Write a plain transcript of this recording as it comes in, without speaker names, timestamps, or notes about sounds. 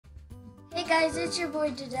guys, it's your boy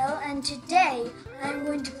Didel, and today I'm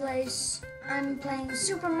playing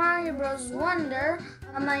Super Mario Bros. Wonder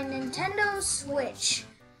on my Nintendo Switch.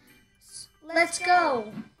 Let's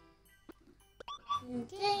go! New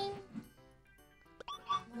game.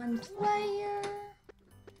 One player.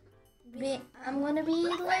 I'm gonna be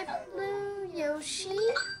like Blue Yoshi.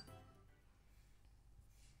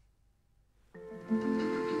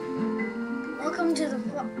 Welcome to the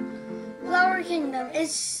Flower Kingdom.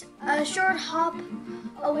 It's a short hop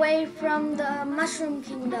away from the Mushroom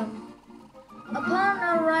Kingdom. Upon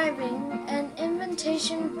arriving, an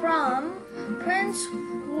invitation from Prince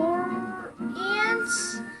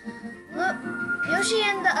Lawrence. Look, Yoshi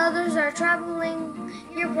and the others are traveling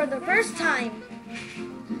here for the first time.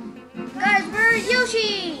 Guys, where's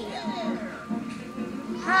Yoshi?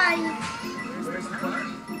 Hi.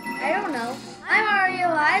 I don't know. Hi Mario.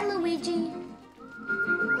 Hi Luigi.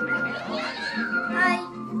 Hi.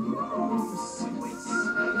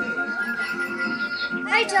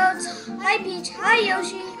 Hi Toads. Hi Peach. Hi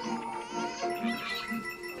Yoshi.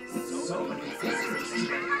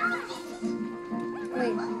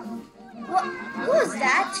 Wait. What? Who was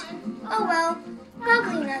that? Oh well.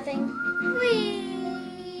 Probably nothing. Whee!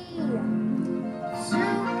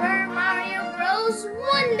 Super Mario Bros.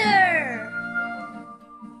 Wonder!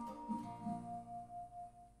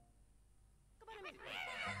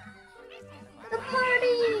 The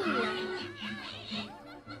party!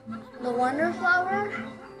 The Wonder Flower?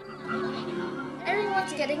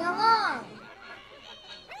 Everyone's getting along.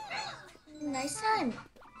 Nice time.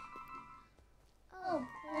 Oh,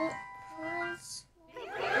 Prince.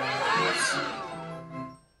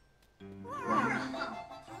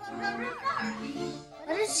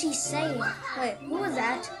 What is he saying? Wait, who was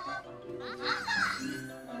that?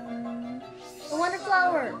 The Wonder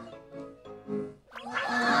Flower.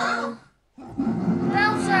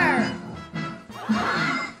 Bowser!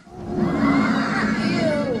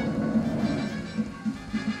 Ew.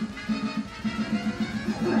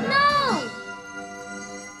 No!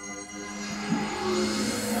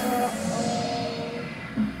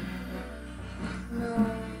 No.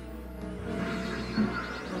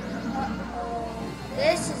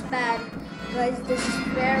 This is bad. Guys, this is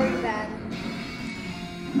very bad.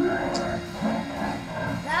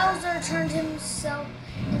 Bowser turned himself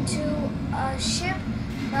into a ship.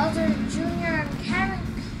 Bowser Jr. and Kamek.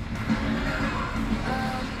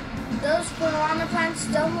 Those piranha plants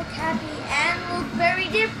don't look happy and look very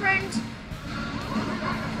different.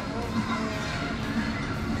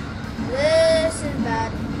 This is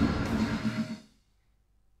bad.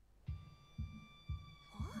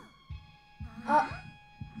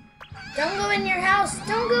 Don't go in your house.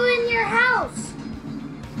 Don't go in your house.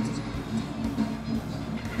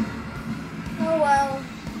 Oh well.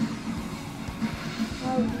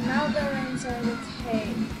 Well, now they're inside a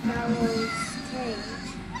cage. Bowser's cage.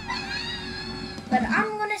 But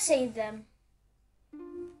I'm gonna save them.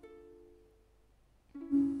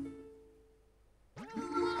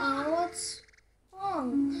 What's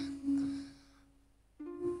wrong?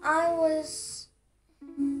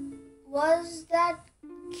 Was that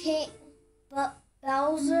King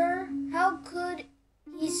Bowser? How could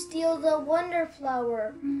he steal the Wonder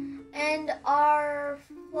Flower and our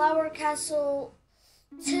flower castle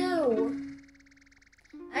too?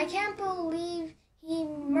 I can't believe he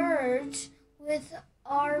merged with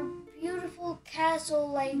our beautiful castle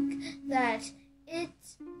like that.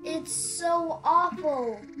 It's so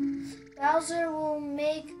awful. Bowser will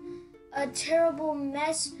make a terrible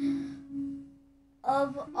mess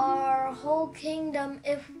of our whole kingdom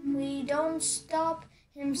if we don't stop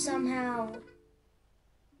him somehow.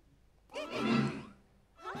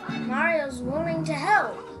 Mario's willing to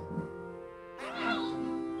help.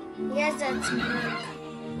 Yes, that's me.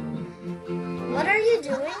 What are you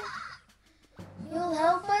doing? You'll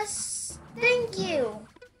help us? Thank you.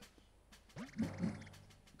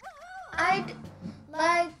 I'd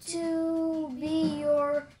like to be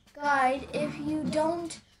your guide if you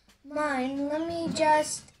don't mind. Let me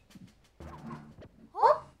just...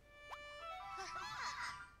 Hop.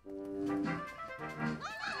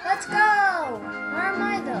 Let's go! Where am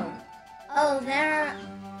I though? Oh, there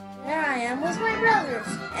I am with my brothers.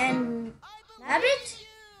 And Rabbit?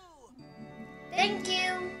 Thank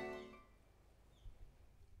you.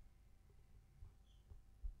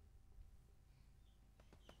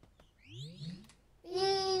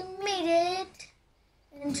 We made it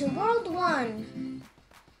into World 1.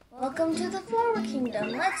 Welcome to the Flower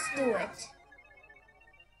Kingdom. Let's do it.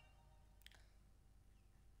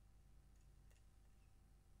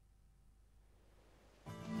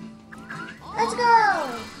 Let's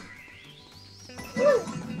go! Woo!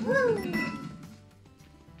 Woo!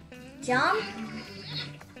 jump,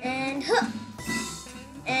 and hook,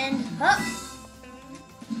 and hook,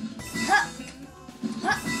 hook,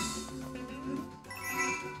 hook.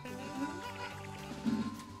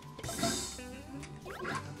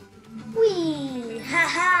 Whee! Ha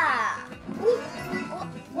ha! Ooh,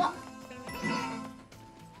 what?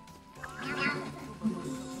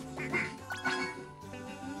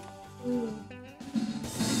 Ooh.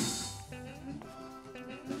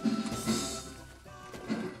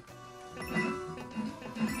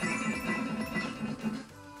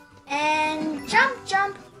 And jump,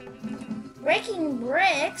 jump, breaking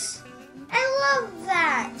bricks. I love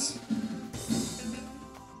that.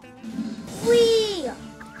 Whee!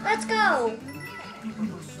 Let's go.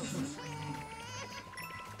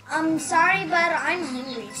 I'm sorry, but I'm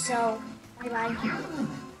hungry, so bye-bye.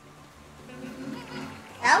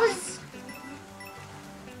 That was...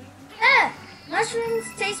 mushrooms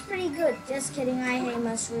taste pretty good. Just kidding, I hate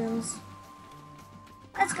mushrooms.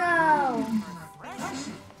 Let's go.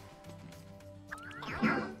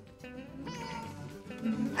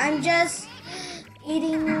 I'm just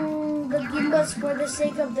eating the Goombas for the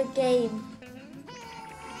sake of the game.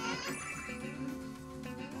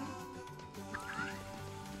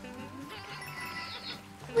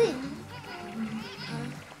 Wait.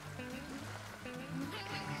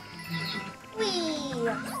 Wee.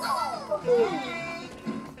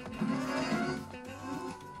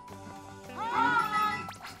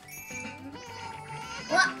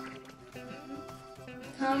 What?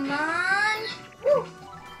 Come on. Woo.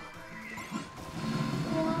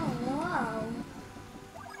 Wow.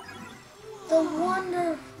 The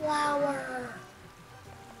wonder flower.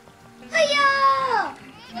 Hiya!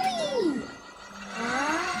 Wee.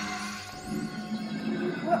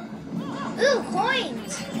 Ooh,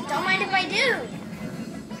 coins! Don't mind if I do.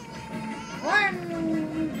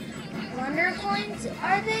 Wonder coins,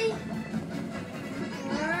 are they?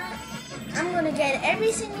 I'm gonna get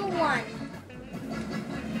every single one.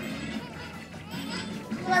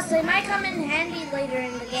 Plus, they might come in handy later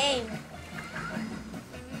in the game.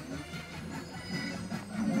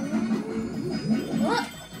 Whoa.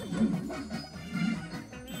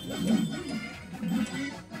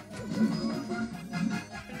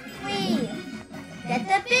 Get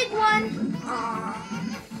the big one. Aww.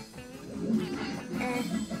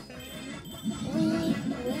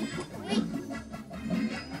 Wait.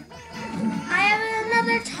 I have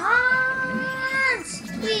another chance.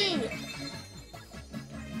 Wait.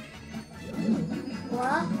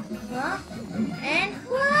 What? And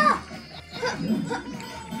what?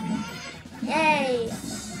 Yay.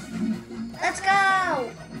 Let's go.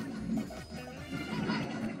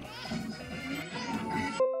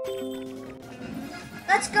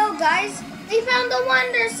 Let's go, guys. We found the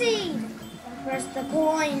wonder seed. First the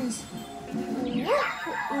coins.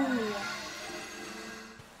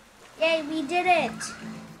 Yay, we did it.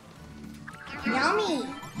 Yummy.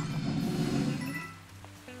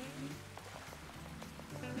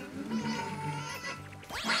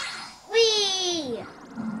 Whee!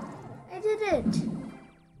 I did it.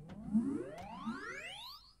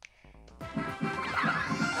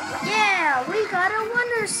 Yeah, we got a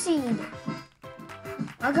wonder seed.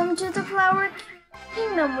 Welcome to the Flower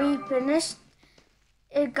Kingdom. We finished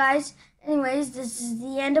it, guys. Anyways, this is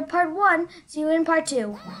the end of part 1. See you in part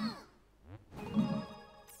 2.